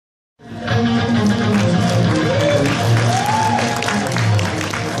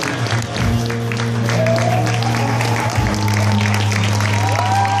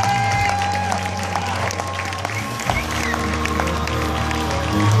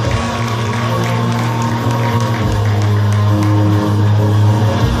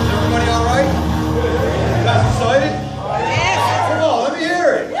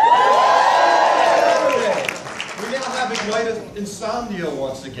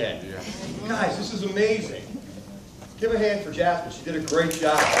again. Guys, this is amazing. Give a hand for Jasmine. She did a great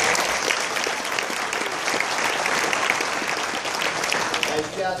job.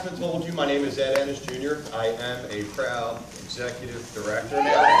 As Jasmine told you, my name is Ed Ennis Jr. I am a proud executive director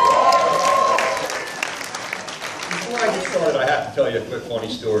now. Before I get started, I have to tell you a quick funny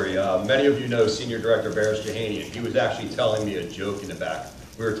story. Many of you know Senior Director Beres Jahanian. He was actually telling me a joke in the back.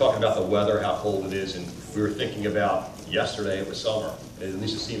 We were talking about the weather, how cold it is, and we were thinking about yesterday it was summer. At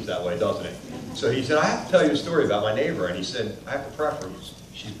least it seems that way, doesn't it? So he said, I have to tell you a story about my neighbor. And he said, I have a preference.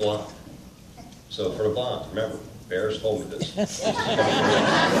 She's blonde. So for the blondes, remember, Beres told me this.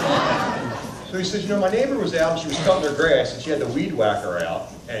 So he says, you know, my neighbor was out and she was cutting her grass and she had the weed whacker out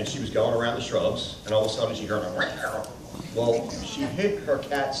and she was going around the shrubs and all of a sudden she heard a meow. Well, she hit her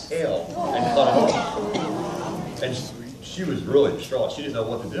cat's tail and cut it off. And she was really distraught. She didn't know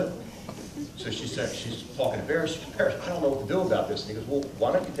what to do. So she said, she's talking to Beres. She goes, Beres, I don't know what to do about this. And he goes, well,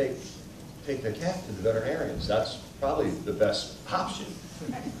 why don't you take the cat to the veterinarians? That's probably the best option.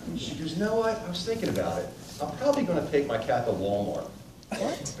 She goes, you know what? I was thinking about it. I'm probably going to take my cat to Walmart.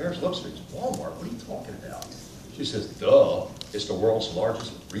 What? Beres looks at me, Walmart, what are you talking about? She says, duh, it's the world's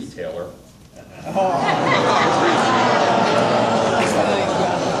largest retailer.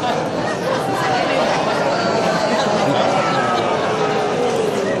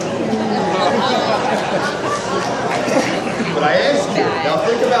 But I asked you, now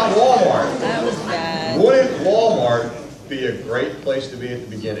think about Walmart. That was bad. Wouldn't Walmart be a great place to be at the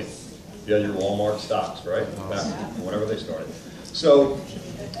beginning? You had your Walmart stocks, right? Whenever they started. So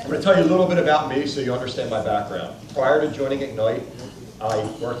I'm going to tell you a little bit about me so you understand my background. Prior to joining Ignite, I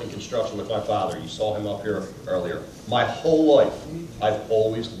worked in construction with my father. You saw him up here earlier. My whole life, I've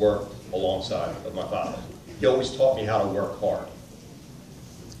always worked alongside of my father. He always taught me how to work hard.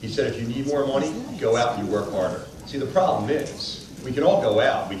 He said, if you need more money, go out and you work harder. See, the problem is, we can all go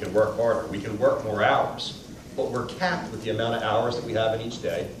out, we can work harder, we can work more hours, but we're capped with the amount of hours that we have in each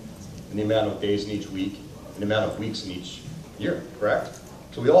day, and the amount of days in each week, and the amount of weeks in each year, correct?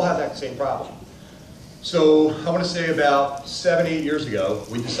 So we all have that same problem. So I want to say about 7, 8 years ago,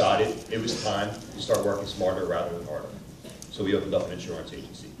 we decided it was time to start working smarter rather than harder. So we opened up an insurance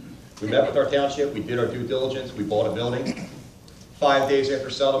agency. We met with our township, we did our due diligence, we bought a building. 5 days after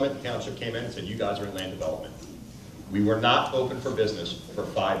settlement, the township came in and said, you guys are in land development. We were not open for business for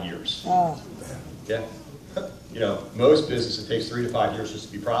 5 years. Yeah. You know, most business, it takes 3 to 5 years just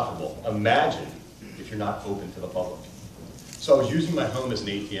to be profitable. Imagine if you're not open to the public. So I was using my home as an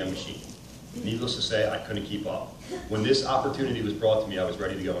ATM machine. Needless to say, I couldn't keep up. When this opportunity was brought to me, I was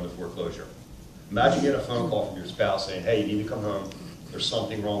ready to go into foreclosure. Imagine getting a phone call from your spouse saying, hey, you need to come home. There's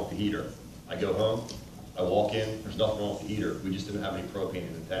something wrong with the heater. I go home, I walk in, there's nothing wrong with the heater. We just didn't have any propane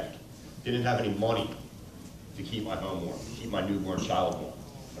in the tank. Didn't have any money to keep my home warm, to keep my newborn child warm.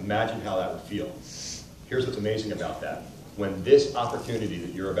 Imagine how that would feel. Here's what's amazing about that. When this opportunity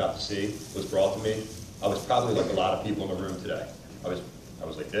that you're about to see was brought to me, I was probably like a lot of people in the room today. I was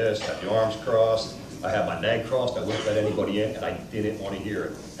like this, had the arms crossed, I had my neck crossed, I wouldn't let anybody in, and I didn't want to hear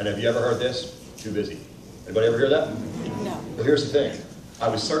it. And have you ever heard this? Too busy. Anybody ever hear that? No. Well, here's the thing. I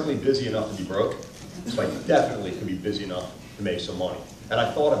was certainly busy enough to be broke, so I definitely could be busy enough to make some money. And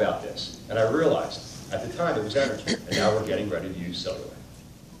I thought about this, and I realized at the time it was energy, and now we're getting ready to use cellular.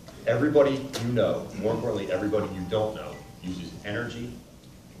 Everybody you know, more importantly, everybody you don't know, uses energy.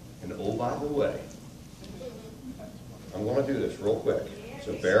 And oh, by the way, I'm going to do this real quick,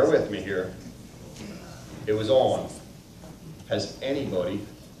 so bear with me here. It was on. Has anybody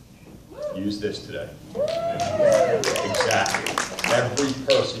used this today? Exactly. Every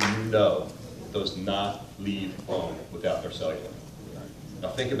person you know does not leave home without their cellular. Now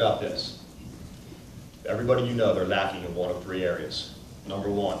think about this. Everybody you know, they're lacking in one of 3 areas. Number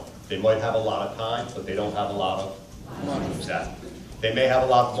 1, they might have a lot of time, but they don't have a lot of money. Exactly. They may have a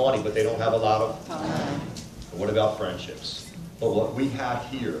lot of money, but they don't have a lot of time. But what about friendships? But what we have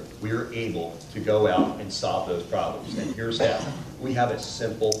here, we are able to go out and solve those problems. And here's how. We have a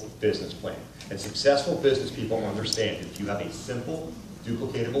simple business plan. And successful business people understand that if you have a simple,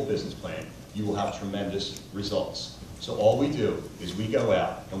 duplicatable business plan, you will have tremendous results. So all we do is we go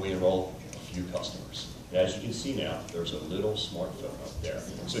out and we enroll a few customers. And as you can see now, there's a little smartphone up there.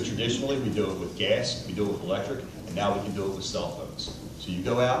 So traditionally we do it with gas, we do it with electric, and now we can do it with cell phones. So you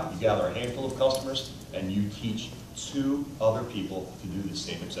go out, you gather a handful of customers, and you teach 2 other people to do the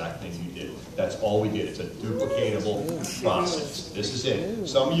same exact thing you did. That's all we did. It's a duplicatable process. This is it.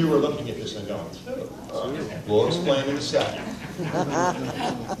 Some of you are looking at this and going, we'll explain in a second.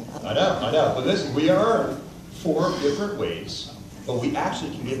 I know. But listen, we earn 4 different ways, but we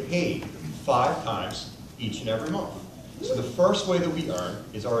actually can get paid 5 times each and every month. So the first way that we earn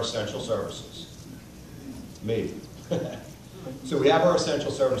is our essential services. Maybe. So we have our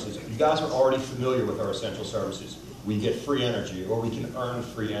essential services. You guys are already familiar with our essential services. We get free energy, or we can earn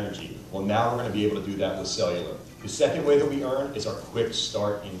free energy. Well, now we're going to be able to do that with cellular. The second way that we earn is our quick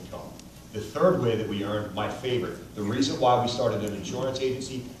start income. The third way that we earn, my favorite, the reason why we started an insurance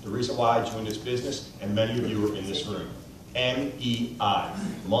agency, the reason why I joined this business, and many of you are in this room, MEI,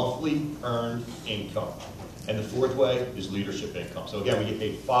 monthly earned income. And the fourth way is leadership income. So again, we get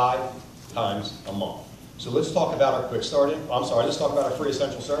paid 5 times a month. So let's talk about our quick start income. I'm sorry, let's talk about our free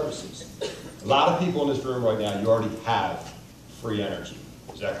essential services. A lot of people in this room right now, you already have free energy.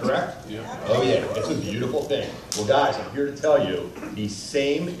 Is that correct? Yeah. Oh yeah, it's a beautiful thing. Well guys, I'm here to tell you the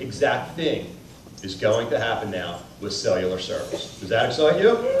same exact thing is going to happen now with cellular service. Does that excite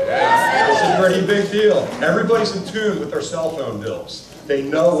you? Yes. It's a pretty big deal. Everybody's in tune with their cell phone bills. They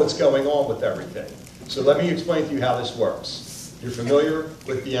know what's going on with everything. So let me explain to you how this works. You're familiar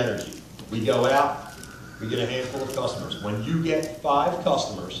with the energy. We go out, we get a handful of customers. When you get 5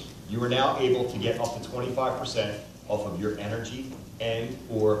 customers, you are now able to get up to 25% off of your energy and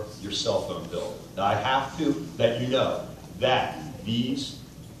or your cell phone bill. Now I have to let you know that these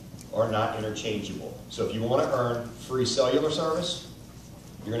are not interchangeable. So if you want to earn free cellular service,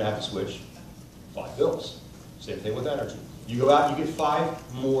 you're going to have to switch 5 bills. Same thing with energy. You go out and you get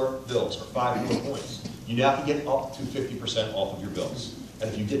 5 more bills or 5 more points. You now can get up to 50% off of your bills. And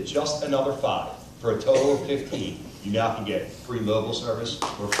if you get just another 5 for a total of 15, you now can get free mobile service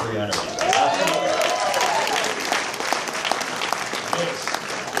or free energy. This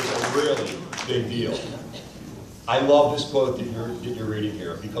is a really big deal. I love this quote that you're reading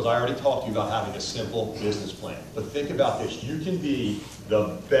here because I already talked to you about having a simple business plan. But think about this. You can be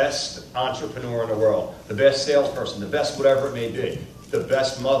the best entrepreneur in the world, the best salesperson, the best whatever it may be, the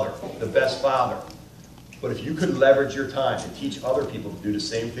best mother, the best father. But if you could leverage your time to teach other people to do the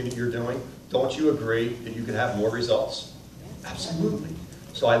same thing that you're doing, don't you agree that you could have more results? Absolutely.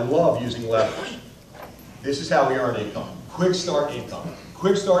 So I love using leverage. This is how we earn income. Quick start income.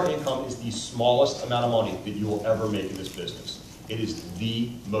 Quick start income is the smallest amount of money that you will ever make in this business. It is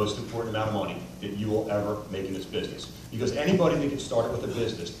the most important amount of money that you will ever make in this business. Because anybody that gets started with a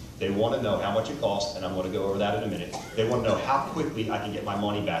business, they want to know how much it costs, and I'm going to go over that in a minute. They want to know how quickly I can get my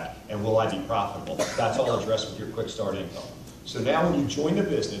money back, and will I be profitable? That's all addressed with your quick start income. So now when you join the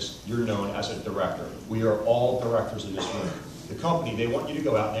business, you're known as a director. We are all directors in this room. The company, they want you to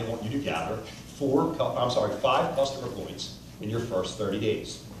go out and they want you to gather 5 customer points in your first 30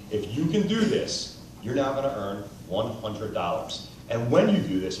 days. If you can do this, you're now going to earn $100. And when you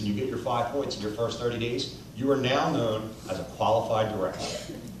do this and you get your 5 points in your first 30 days, you are now known as a qualified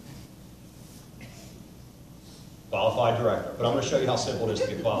director. Qualified director. But I'm going to show you how simple it is to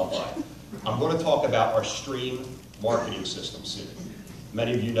get qualified. I'm going to talk about our Stream marketing system soon.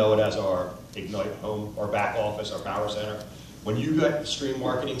 Many of you know it as our Ignite home, our back office, our power center. When you get the Stream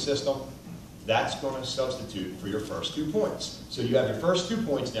marketing system, that's going to substitute for your first 2 points. So you have your first 2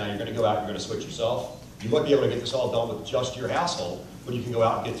 points now, you're going to go out, you're going to switch yourself. You might be able to get this all done with just your household, but you can go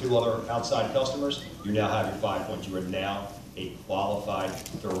out and get 2 other outside customers. You now have your 5 points. You are now a qualified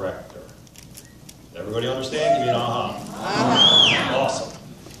director. Everybody understand? Give me an aha. Awesome.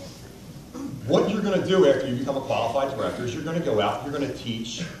 What you're going to do after you become a qualified director is you're going to go out, you're going to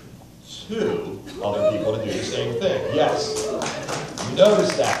teach 2 other people to do the same thing. Yes. You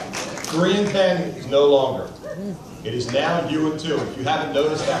notice that. 3 and 10 is no longer. It is now you and 2. If you haven't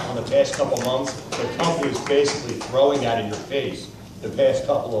noticed that for the past couple of months, the company is basically throwing that in your face the past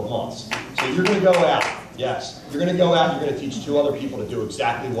couple of months. So you're going to go out. Yes. You're going to go out and you're going to teach 2 other people to do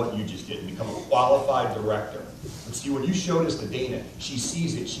exactly what you just did and become a qualified director. But see, when you show this to Dana, she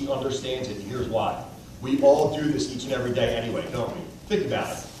sees it, she understands it, and here's why. We all do this each and every day anyway, don't we? Think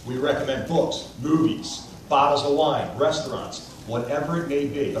about it. We recommend books, movies, bottles of wine, restaurants, whatever it may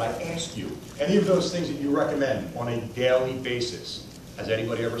be. But I ask you, any of those things that you recommend on a daily basis, has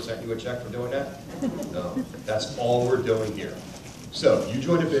anybody ever sent you a check for doing that? No. That's all we're doing here. So you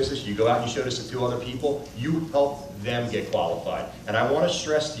join a business, you go out and you show this to 2 other people, you help them get qualified. And I want to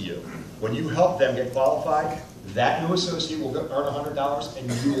stress to you, when you help them get qualified, that new associate will earn $100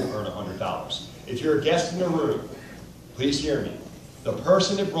 and you will earn $100. If you're a guest in the room, please hear me. The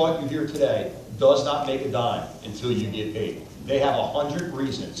person that brought you here today does not make a dime until you get paid. They have 100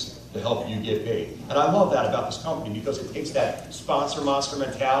 reasons to help you get paid. And I love that about this company because it takes that sponsor monster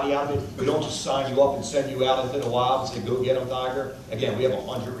mentality out of it. We don't just sign you up and send you out into the wild and say, go get them, Tiger. Again, we have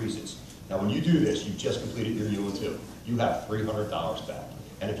 100 reasons. Now, when you do this, you've just completed your U2. You have $300 back.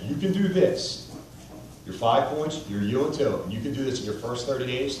 And if you can do this, your 5 points, your U2, and you can do this in your first 30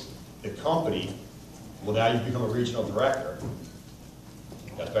 days, the company Well, now you've become a regional director.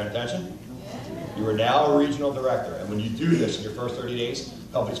 You guys paying attention? You are now a regional director, and when you do this in your first 30 days,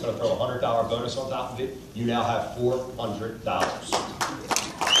 the company's going to throw a $100 bonus on top of it. You now have $400.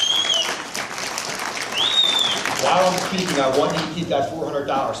 While I'm speaking, I want you to keep that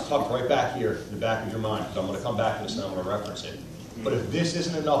 $400 tucked right back here in the back of your mind, because I'm going to come back to this and I'm going to reference it. But if this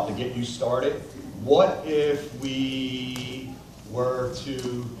isn't enough to get you started, what if we were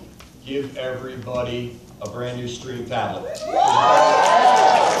to give everybody a brand new Stream tablet?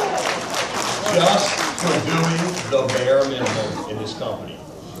 Just for doing the bare minimum in this company.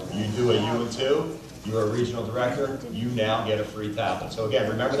 You do a U&2, you're a regional director, you now get a free tablet. So again,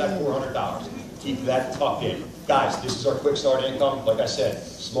 remember that $400. Keep that tucked in. Guys, this is our quick start income. Like I said,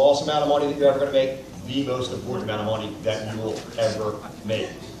 smallest amount of money that you're ever going to make, the most important amount of money that you will ever make.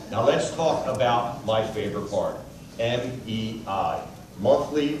 Now let's talk about my favorite part, MEI,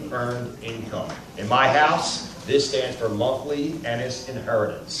 monthly earned income. In my house, this stands for monthly Ennis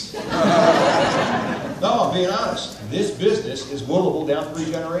inheritance. No, I'm being honest. This business is willable down 3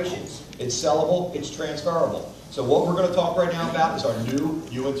 generations. It's sellable, it's transferable. So what we're going to talk right now about is our new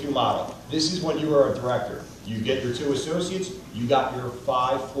U&2 model. This is when you are a director. You get your 2 associates, you got your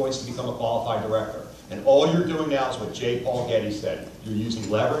 5 points to become a qualified director. And all you're doing now is what J. Paul Getty said. You're using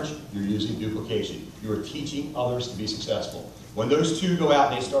leverage, you're using duplication. You're teaching others to be successful. When those 2 go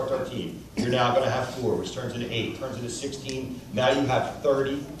out and they start their team, you're now going to have 4, which turns into 8, turns into 16. Now you have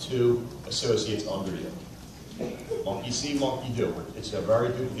 32 associates under you. Monkey see, monkey do. It's a very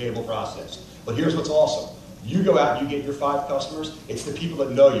duplicatable process. But here's what's awesome. You go out and you get your 5 customers. It's the people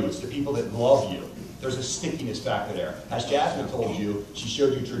that know you. It's the people that love you. There's a stickiness factor there. As Jasmine told you, she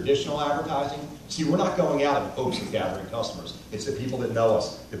showed you traditional advertising. See, we're not going out in hopes of gathering customers. It's the people that know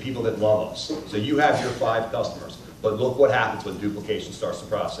us, the people that love us. So you have your 5 customers. But look what happens when duplication starts the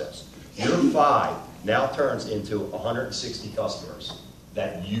process. Your 5 now turns into 160 customers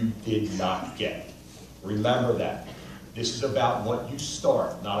that you did not get. Remember that. This is about what you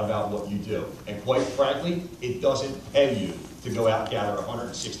start, not about what you do. And quite frankly, it doesn't pay you to go out and gather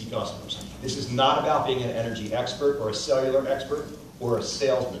 160 customers. This is not about being an energy expert or a cellular expert or a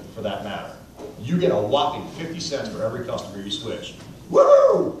salesman for that matter. You get a whopping 50 cents for every customer you switch.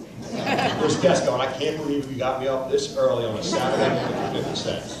 Woohoo! There's guests going, I can't believe you got me up this early on a Saturday morning for 50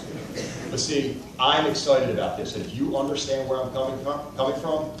 cents. But see, I'm excited about this. And if you understand where I'm coming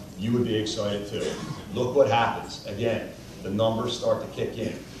from, you would be excited too. Look what happens. Again, the numbers start to kick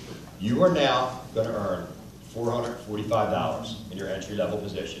in. You are now going to earn $445 in your entry-level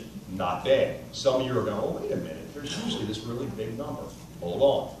position. Not bad. Some of you are going, oh, wait a minute. There's usually this really big number. Hold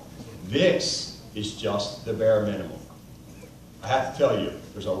on. This is just the bare minimum. I have to tell you,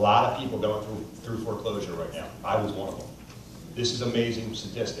 there's a lot of people going through foreclosure right now. I was one of them. This is an amazing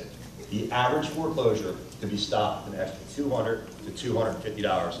statistic. The average foreclosure to be stopped with an extra $200 to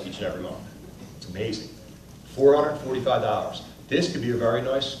 $250 each and every month. It's amazing. $445. This could be a very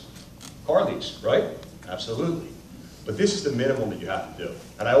nice car lease, right? Absolutely. But this is the minimum that you have to do.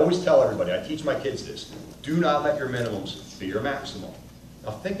 And I always tell everybody, I teach my kids this, do not let your minimums be your maximum.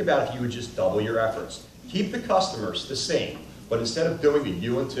 Now think about if you would just double your efforts. Keep the customers the same, but instead of doing the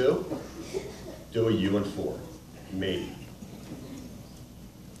U&2, do a U&4, maybe.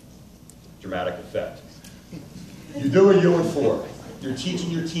 Dramatic effect. You do a U&4. You're teaching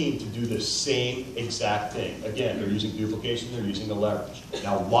your team to do the same exact thing. Again, they're using duplication, they're using the leverage.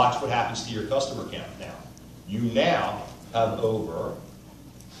 Now watch what happens to your customer count now. You now have over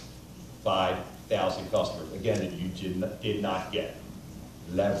 5,000 customers, again, that you did not get.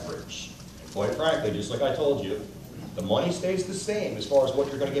 Leverage. And quite frankly, just like I told you, the money stays the same as far as what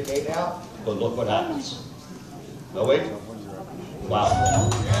you're going to get paid out, but look what happens. Oh, wait. Wow.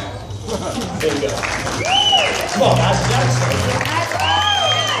 There you go. Come on, guys.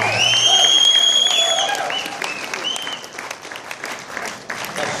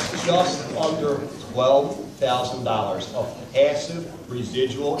 That's just under $12,000 of passive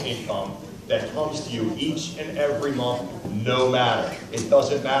residual income that comes to you each and every month, no matter. It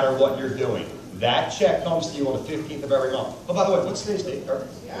doesn't matter what you're doing. That check comes to you on the 15th of every month. Oh, by the way, what's today's date, Kirk?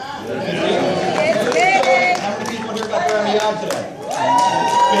 How many people here got their MEI today?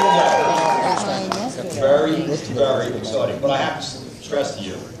 Very, very exciting. But I have to stress to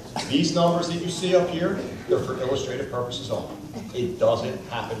you, these numbers that you see up here, they're for illustrative purposes only. It doesn't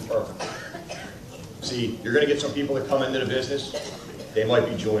happen perfectly. See, you're going to get some people that come into the business, they might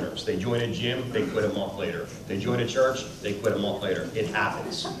be joiners. They join a gym, they quit a month later. They join a church, they quit a month later. It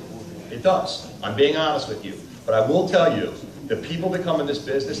happens. It does. I'm being honest with you. But I will tell you, the people that come in this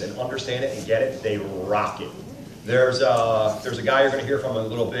business and understand it and get it, they rock it. There's a guy you're going to hear from in a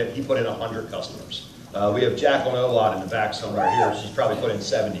little bit. He put in 100 customers. We have Jacqueline Olot in the back somewhere here. She's probably put in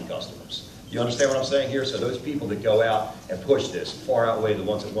 70 customers. You understand what I'm saying here? So those people that go out and push this far outweigh the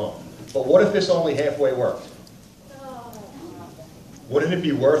ones that won't. But what if this only halfway worked? Wouldn't it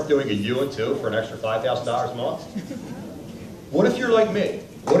be worth doing a U&2 for an extra $5,000 a month? What if you're like me?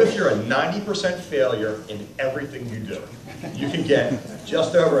 What if you're a 90% failure in everything you do? You can get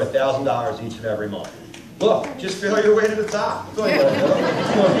just over $1,000 each and every month. Look, just fail your way to the top. It's no big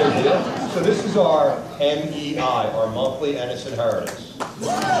deal. So this is our MEI, our monthly Ennis Inheritance.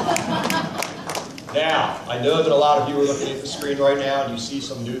 Now, I know that a lot of you are looking at the screen right now and you see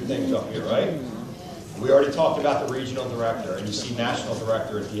some new things up here, right? We already talked about the regional director, and you see national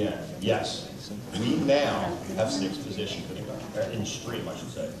director at the end. Yes, we now have 6 positions in stream, I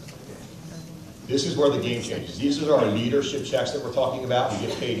should say. This is where the game changes. These are our leadership checks that we're talking about. We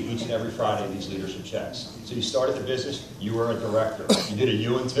get paid each and every Friday these leadership checks. So you started the business, you were a director. You did a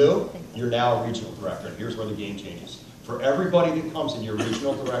U&2, you're now a regional director. And here's where the game changes. For everybody that comes in your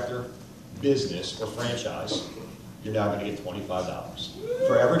regional director business or franchise, you're now going to get $25.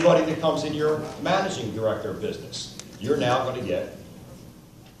 For everybody that comes in your managing director of business, you're now going to get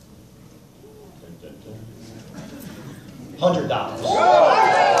 $100.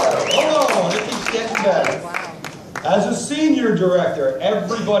 Oh, it keeps getting better. As a senior director,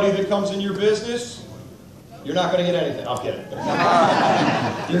 everybody that comes in your business, you're not going to get anything. I'm kidding.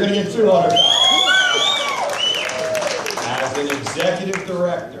 You're going to get $200. As an executive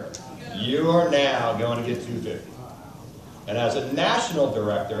director, you are now going to get $250. And as a national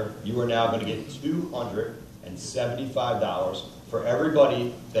director, you are now going to get $275 for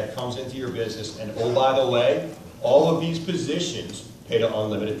everybody that comes into your business. And oh, by the way, all of these positions pay to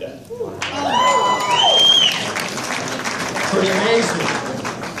unlimited debt. Pretty amazing.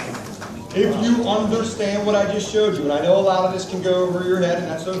 If you understand what I just showed you, and I know a lot of this can go over your head, and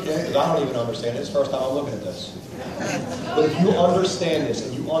that's okay, because I don't even understand it. It's the first time I'm looking at this. But if you understand this,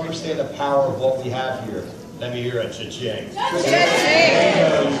 and you understand the power of what we have here, let me hear a cha-ching. That's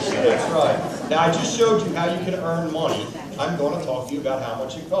right. Now, I just showed you how you can earn money. I'm going to talk to you about how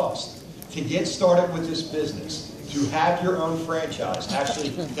much it costs. To get started with this business, to have your own franchise, actually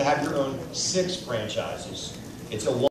to have your own 6 franchises, it's a